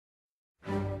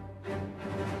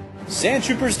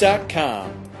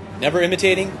Sandtroopers.com. Never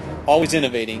imitating, always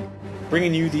innovating,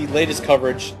 bringing you the latest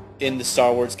coverage in the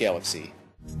Star Wars galaxy.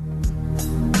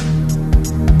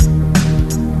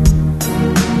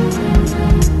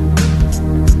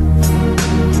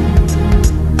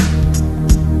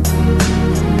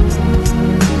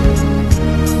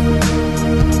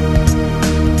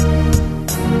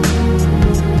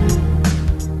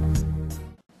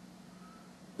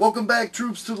 Welcome back,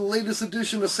 troops, to the latest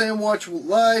edition of Sandwatch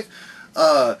Live.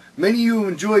 Many of you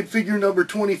enjoyed figure number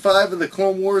 25 of the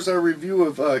Clone Wars, our review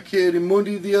of Ki-Adi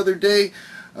Mundi the other day.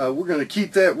 We're going to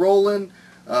keep that rolling.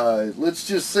 Let's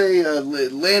just say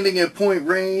landing at Point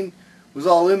Rain was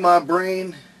all in my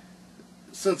brain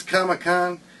since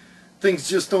Comic-Con. Things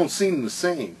just don't seem the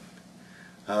same.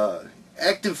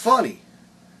 Acting funny.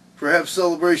 Perhaps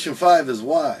Celebration 5 is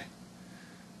why.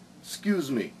 Excuse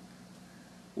me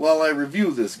while I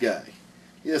review this guy.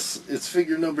 Yes, it's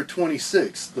figure number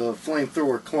 26, the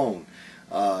flamethrower clone.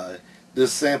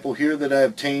 This sample here that I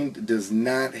obtained does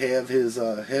not have his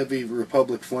heavy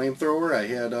Republic flamethrower. I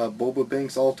had Boba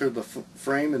Binks alter the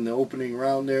frame in the opening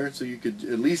round there so you could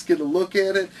at least get a look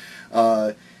at it.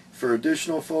 For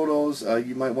additional photos,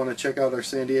 you might want to check out our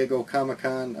San Diego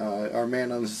Comic-Con. Our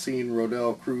man on the scene,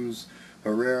 Rodel Cruz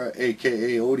Herrera,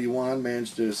 aka Obi-Wan,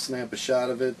 managed to snap a shot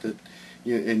of it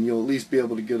and you'll at least be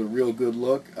able to get a real good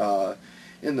look.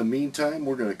 In the meantime,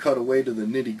 we're going to cut away to the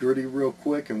nitty-gritty real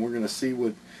quick, and we're going to see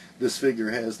what this figure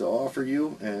has to offer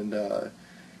you, and we'll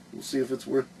see if it's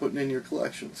worth putting in your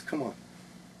collections. Come on.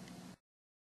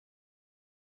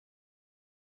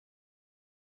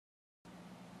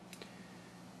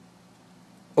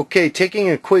 Okay,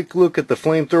 taking a quick look at the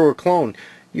flamethrower clone,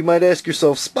 you might ask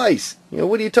yourself, Spice,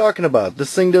 what are you talking about?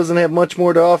 This thing doesn't have much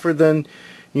more to offer than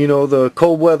the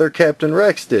cold weather Captain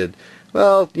Rex did.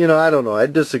 Well, I don't know. I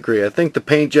disagree. I think the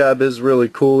paint job is really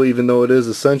cool, even though it is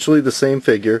essentially the same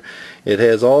figure. It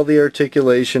has all the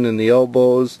articulation in the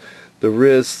elbows, the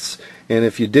wrists, and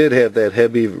if you did have that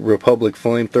heavy Republic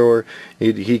flamethrower,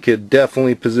 he could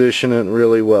definitely position it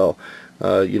really well.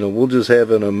 We'll just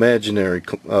have an imaginary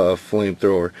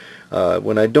flamethrower.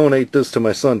 When I donate this to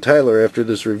my son Tyler after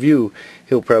this review,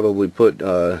 he'll probably put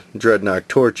Dreadnought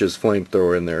Torch's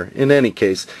flamethrower in there. In any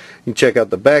case, you check out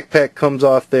the backpack comes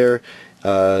off there,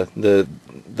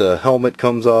 the helmet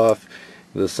comes off,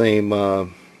 the same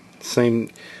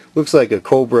looks like a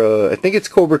Cobra. I think it's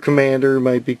Cobra Commander,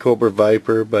 might be Cobra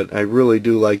Viper, but I really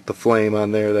do like the flame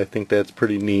on there. I think that's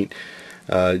pretty neat.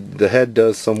 The head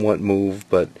does somewhat move,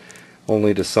 but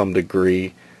only to some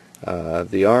degree.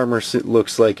 The armor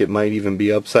looks like it might even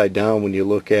be upside down when you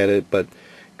look at it, but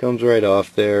it comes right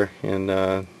off there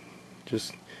and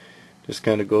just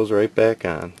kind of goes right back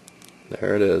on.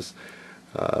 There it is.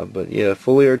 But yeah,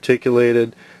 fully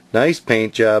articulated. Nice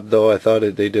paint job, though. I thought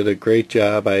they did a great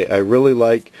job. I really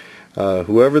like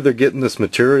whoever they're getting this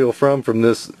material from for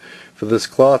this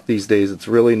cloth these days. It's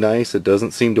really nice. It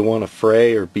doesn't seem to want to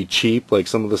fray or be cheap like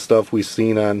some of the stuff we've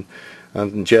seen on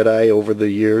Jedi over the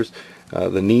years.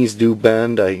 The knees do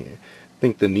bend. I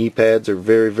think the knee pads are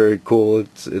very, very cool.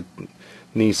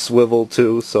 Knees swivel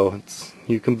too, so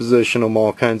you can position them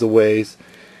all kinds of ways.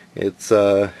 It's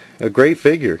a great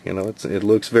figure. It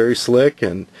looks very slick,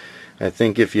 and I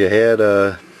think if you had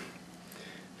the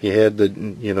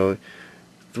 3-4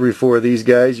 of these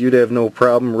guys, you'd have no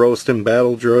problem roasting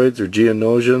battle droids or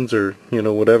Geonosians or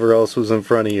whatever else was in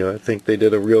front of you. I think they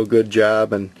did a real good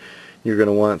job, and you're going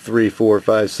to want 3, 4,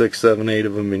 5, 6, 7, 8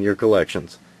 of them in your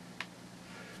collections.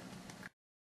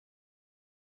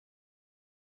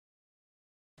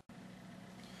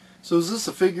 So is this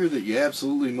a figure that you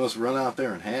absolutely must run out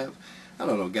there and have? I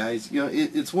don't know, guys.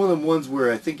 It's one of them ones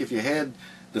where I think if you had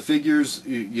the figures,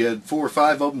 you had 4 or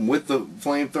 5 of them with the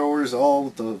flamethrowers, all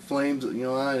with the flames,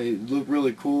 it looked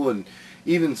really cool. And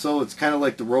even so, it's kind of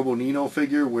like the Robo Nino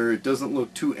figure where it doesn't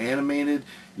look too animated.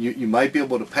 You might be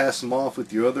able to pass them off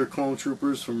with your other clone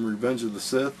troopers from Revenge of the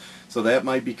Sith, so that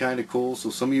might be kind of cool. So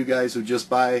some of you guys who just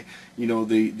buy,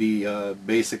 the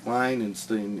basic line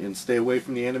and stay away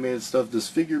from the animated stuff, this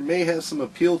figure may have some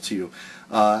appeal to you.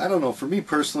 I don't know. For me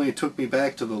personally, it took me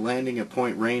back to the Landing at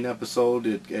Point Rain episode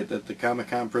at the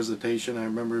Comic-Con presentation. I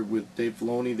remember with Dave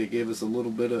Filoni, they gave us a little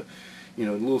bit of a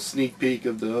little sneak peek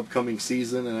of the upcoming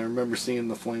season, and I remember seeing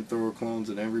the flamethrower clones,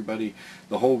 and everybody,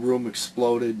 the whole room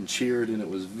exploded and cheered, and it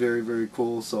was very, very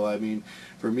cool. So I mean,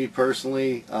 for me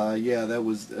personally, yeah, that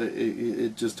was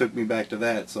it just took me back to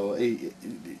that. So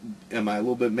am I a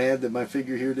little bit mad that my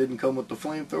figure here didn't come with the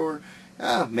flamethrower?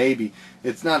 Maybe.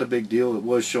 It's not a big deal. It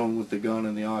was shown with the gun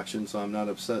in the auction, so I'm not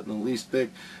upset in the least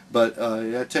bit. But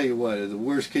I tell you what, the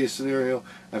worst case scenario,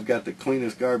 I've got the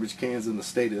cleanest garbage cans in the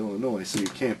state of Illinois, so you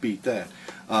can't beat that.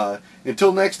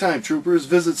 Until next time, troopers,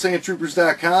 visit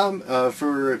sandtroopers.com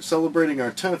for celebrating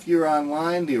our 10th year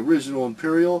online, the original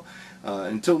Imperial.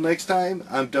 Until next time,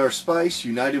 I'm Darth Spice.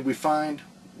 United we find.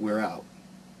 We're out.